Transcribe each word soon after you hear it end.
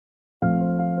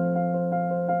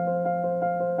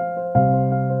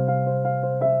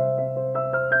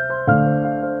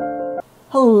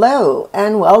Hello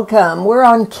and welcome. We're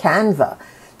on Canva.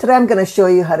 Today I'm going to show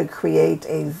you how to create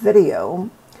a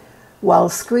video while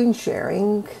screen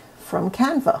sharing from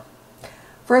Canva.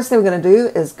 First thing we're going to do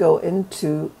is go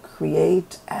into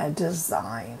Create a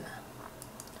Design.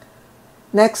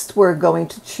 Next we're going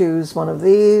to choose one of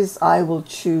these. I will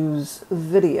choose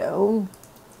Video.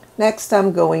 Next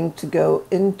I'm going to go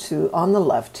into, on the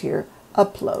left here,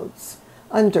 Uploads.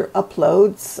 Under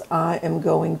Uploads, I am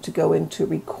going to go into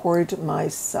Record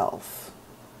Myself.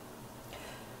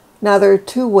 Now there are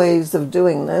two ways of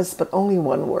doing this, but only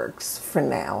one works for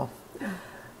now.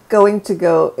 Going to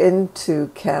go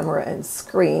into Camera and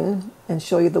Screen and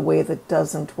show you the way that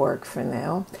doesn't work for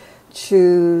now.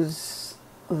 Choose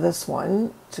this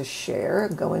one to share,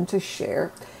 go into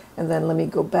Share, and then let me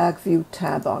go back, View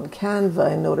tab on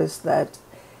Canva, and notice that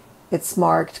it's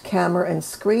marked Camera and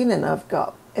Screen, and I've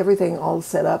got everything all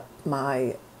set up,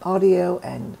 my audio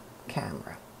and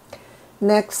camera.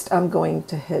 Next, I'm going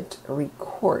to hit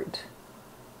record.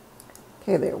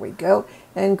 Okay, there we go.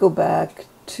 And go back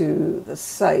to the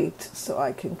site so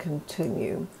I can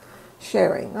continue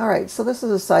sharing. All right, so this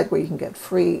is a site where you can get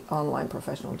free online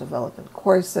professional development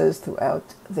courses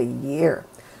throughout the year.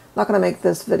 I'm not going to make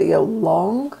this video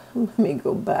long. Let me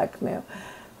go back now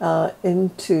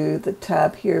into the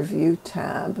tab here, View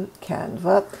tab,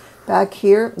 Canva. Back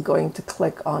here, I'm going to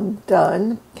click on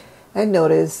Done, and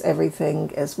notice everything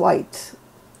is white.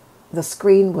 The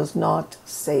screen was not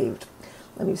saved.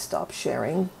 Let me stop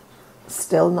sharing.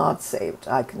 Still not saved.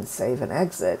 I can save and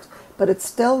exit, but it's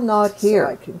still not here.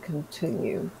 So I can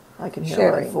continue. I can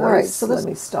share my voice. All right, so let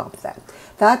me stop that.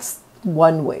 That's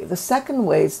one way. The second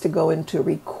way is to go into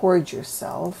Record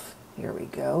Yourself. Here we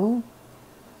go.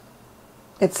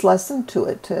 It's less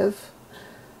intuitive.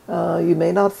 You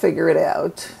may not figure it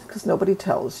out because nobody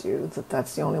tells you that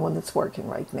that's the only one that's working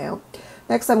right now.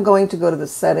 Next, I'm going to go to the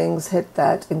settings, hit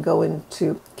that, and go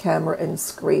into Camera and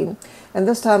Screen. And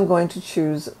this time I'm going to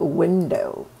choose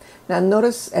Window. Now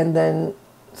notice, and then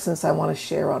since I want to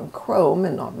share on Chrome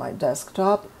and not my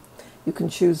desktop, you can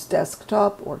choose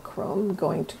Desktop or Chrome. I'm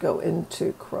going to go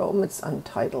into Chrome. It's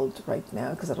untitled right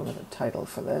now because I don't have a title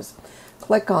for this.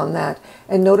 Click on that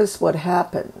and notice what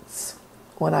happens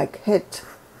when I hit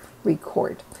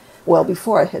record. Well,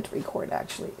 before I hit record,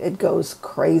 actually, it goes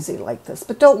crazy like this.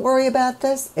 But don't worry about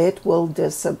this. It will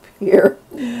disappear.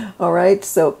 All right,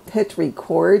 so hit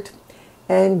record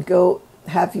and go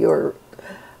have your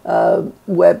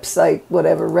website,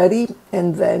 whatever, ready.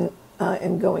 And then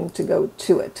I'm going to go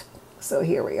to it. So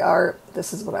here we are.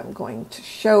 This is what I'm going to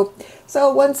show.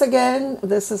 So once again,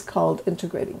 this is called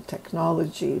Integrating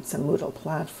Technology. It's a Moodle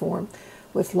platform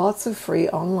with lots of free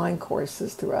online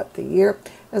courses throughout the year,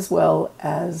 as well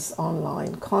as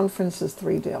online conferences,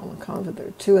 3-day online conferences. There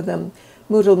are 2 of them,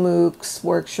 Moodle MOOCs,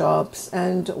 workshops,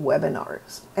 and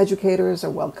webinars. Educators are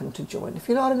welcome to join. If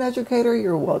you're not an educator,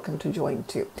 you're welcome to join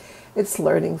too. It's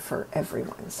learning for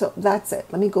everyone. So that's it.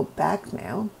 Let me go back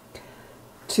now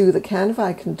to the Canva.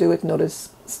 I can do it. Notice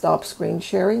stop screen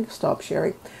sharing, stop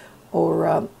sharing,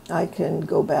 or I can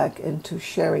go back into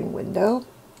sharing window.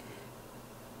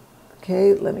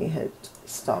 Okay, let me hit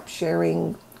stop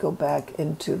sharing, go back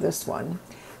into this one,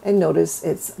 and notice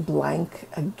it's blank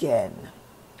again.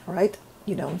 All right,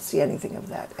 you don't see anything of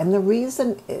that. And the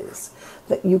reason is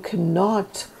that you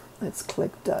cannot, let's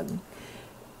click done.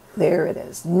 There it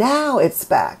is. Now it's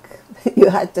back. You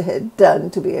had to hit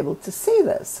done to be able to see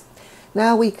this.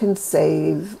 Now we can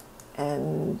save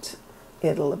and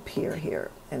it'll appear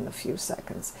here in a few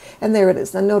seconds. And there it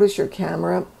is. Now notice your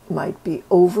camera might be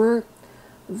over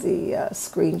the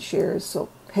screen shares, so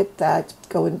hit that,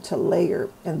 go into layer,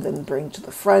 and then bring to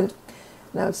the front.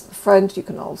 Now it's the front. You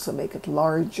can also make it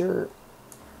larger.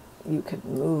 You can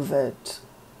move it.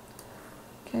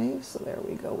 Okay, so there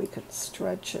we go. We could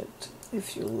stretch it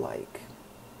if you like.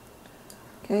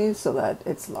 Okay, so that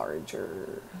it's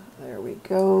larger. There we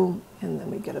go, and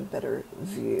then we get a better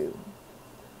view.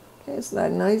 Okay, is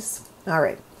that nice? All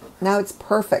right, now it's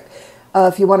perfect.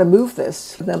 If you want to move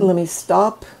this, then let me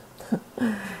stop.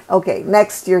 Okay,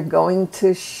 next you're going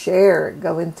to share.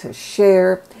 Go into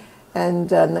share, and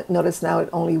notice now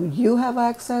only you have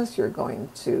access. You're going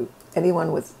to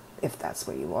anyone with, if that's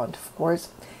what you want, of course.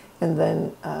 And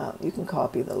then you can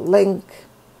copy the link.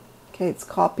 Okay, it's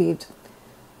copied.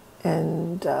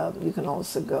 And you can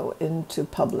also go into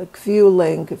public view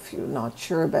link if you're not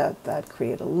sure about that.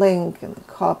 Create a link and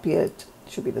copy it.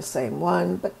 It should be the same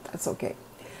one, but that's okay.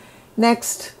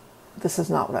 Next, this is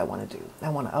not what I want to do. I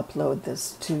want to upload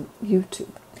this to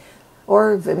YouTube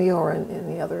or Vimeo or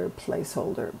any other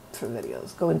placeholder for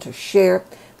videos. Go into share.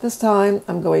 This time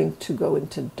I'm going to go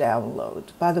into download.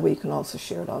 By the way, you can also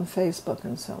share it on Facebook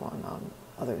and so on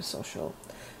other social,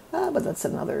 but that's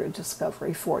another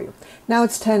discovery for you. Now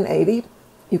it's 1080.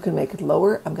 You can make it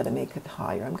lower. I'm going to make it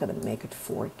higher. I'm going to make it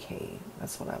 4K.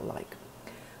 That's what I like.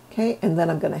 Okay, and then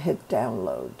I'm going to hit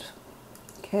download.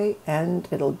 Okay, and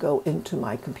it'll go into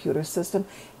my computer system.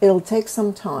 It'll take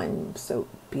some time, so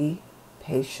be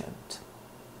patient.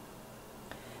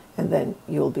 And then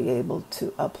you'll be able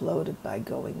to upload it by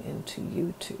going into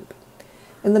YouTube.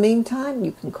 In the meantime,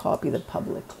 you can copy the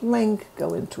public link,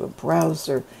 go into a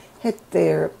browser, hit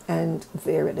there, and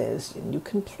there it is, and you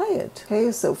can play it.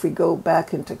 Okay, so if we go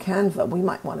back into Canva, we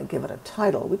might want to give it a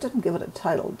title. We didn't give it a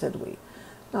title, did we?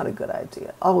 Not a good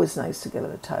idea. Always nice to give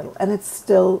it a title. And it's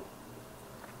still,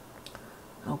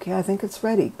 okay, I think it's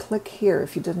ready. Click here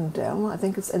if you didn't download. I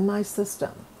think it's in my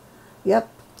system. Yep,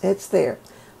 it's there.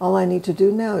 All I need to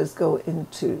do now is go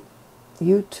into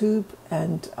YouTube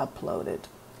and upload it.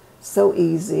 So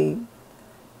easy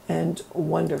and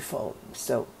wonderful.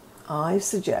 So I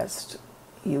suggest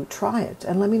you try it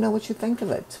and let me know what you think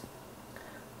of it.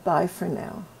 Bye for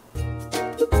now.